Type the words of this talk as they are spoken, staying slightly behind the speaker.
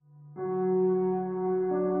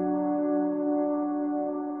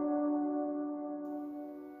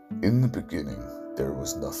In the beginning there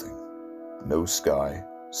was nothing, no sky,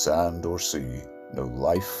 sand or sea, no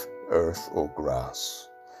life, earth or grass.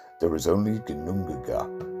 There was only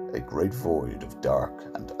Ginnungagap, a great void of dark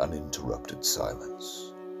and uninterrupted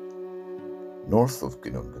silence. North of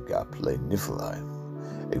Ginnungagap lay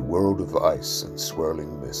Niflheim, a world of ice and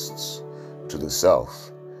swirling mists. To the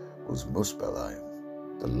south was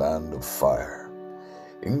Muspelheim, the land of fire.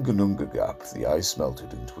 In Ginnungagap the ice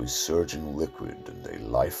melted into a surging liquid and a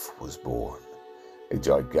life was born, a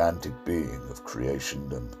gigantic being of creation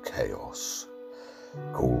and chaos,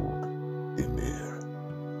 called Ymir.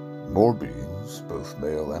 More beings, both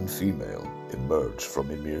male and female, emerged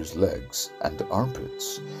from Ymir's legs and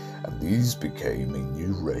armpits, and these became a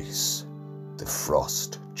new race, the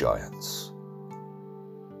Frost Giants.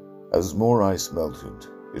 As more ice melted,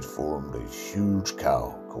 it formed a huge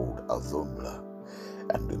cow called Athumla,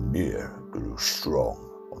 and Ymir grew strong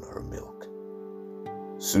on her milk.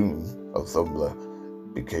 Soon,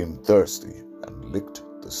 Athumla became thirsty and licked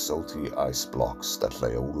the salty ice blocks that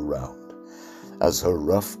lay all around. As her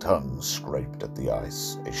rough tongue scraped at the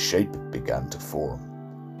ice, a shape began to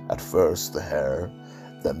form. At first the hair,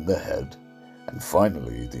 then the head, and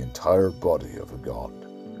finally the entire body of a god,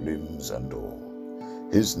 limbs and all.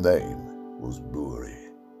 His name was Buri,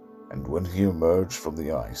 and when he emerged from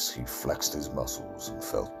the ice, he flexed his muscles and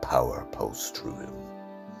felt power pulse through him.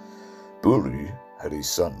 Buri had a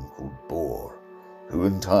son called Bor, who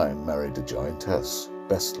in time married a giantess,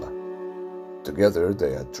 Bestla. Together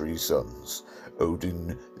they had 3 sons,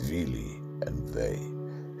 Odin, Vili, and Ve,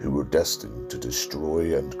 who were destined to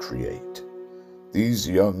destroy and create. These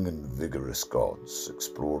young and vigorous gods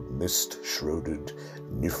explored mist-shrouded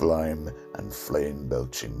Niflheim and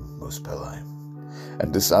flame-belching Muspelheim,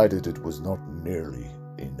 and decided it was not nearly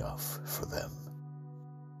enough for them.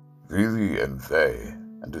 Vili and Ve,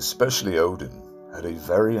 and especially Odin, had a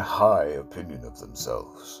very high opinion of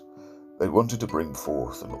themselves. They wanted to bring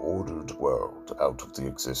forth an ordered world out of the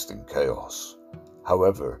existing chaos.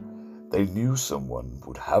 However, they knew someone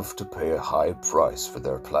would have to pay a high price for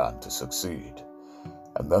their plan to succeed,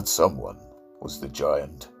 and that someone was the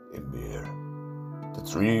giant Ymir. The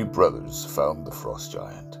 3 brothers found the frost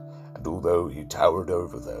giant, and although he towered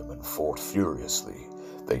over them and fought furiously,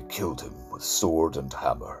 they killed him with sword and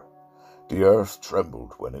hammer. The earth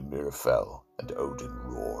trembled when Ymir fell, and Odin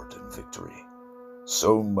roared in victory.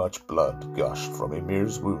 So much blood gushed from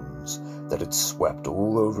Ymir's wounds that it swept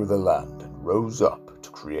all over the land and rose up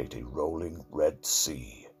to create a rolling red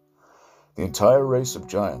sea. The entire race of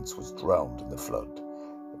giants was drowned in the flood,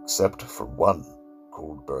 except for one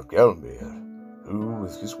called Bergelmir, who,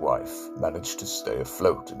 with his wife, managed to stay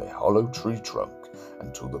afloat in a hollow tree trunk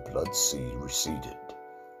until the blood sea receded.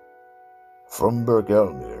 From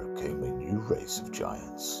Bergelmir came a new race of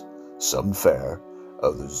giants, some fair,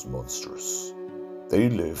 others monstrous. They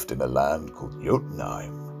lived in a land called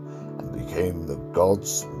Jotunheim, and became the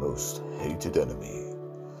gods' most hated enemy.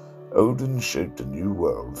 Odin shaped a new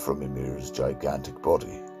world from Ymir's gigantic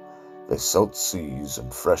body. The salt seas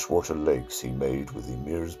and freshwater lakes he made with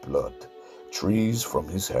Ymir's blood, trees from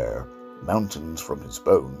his hair, mountains from his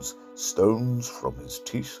bones, stones from his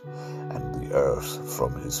teeth, and the earth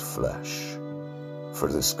from his flesh. For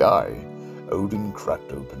the sky, Odin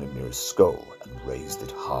cracked open Ymir's skull and raised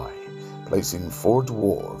it high, placing 4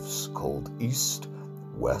 dwarves called East,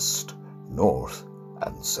 West, North,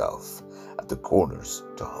 and South at the corners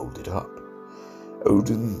to hold it up.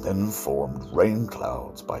 Odin then formed rain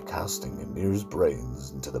clouds by casting Ymir's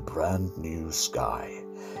brains into the brand new sky,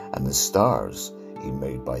 and the stars he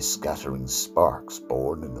made by scattering sparks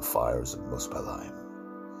born in the fires of Muspelheim.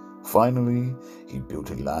 Finally, he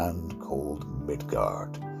built a land called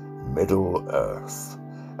Midgard, Middle Earth,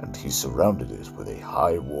 and he surrounded it with a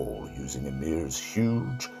high wall using Ymir's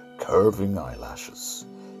huge, curving eyelashes.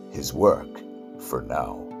 His work, for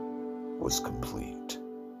now, was complete.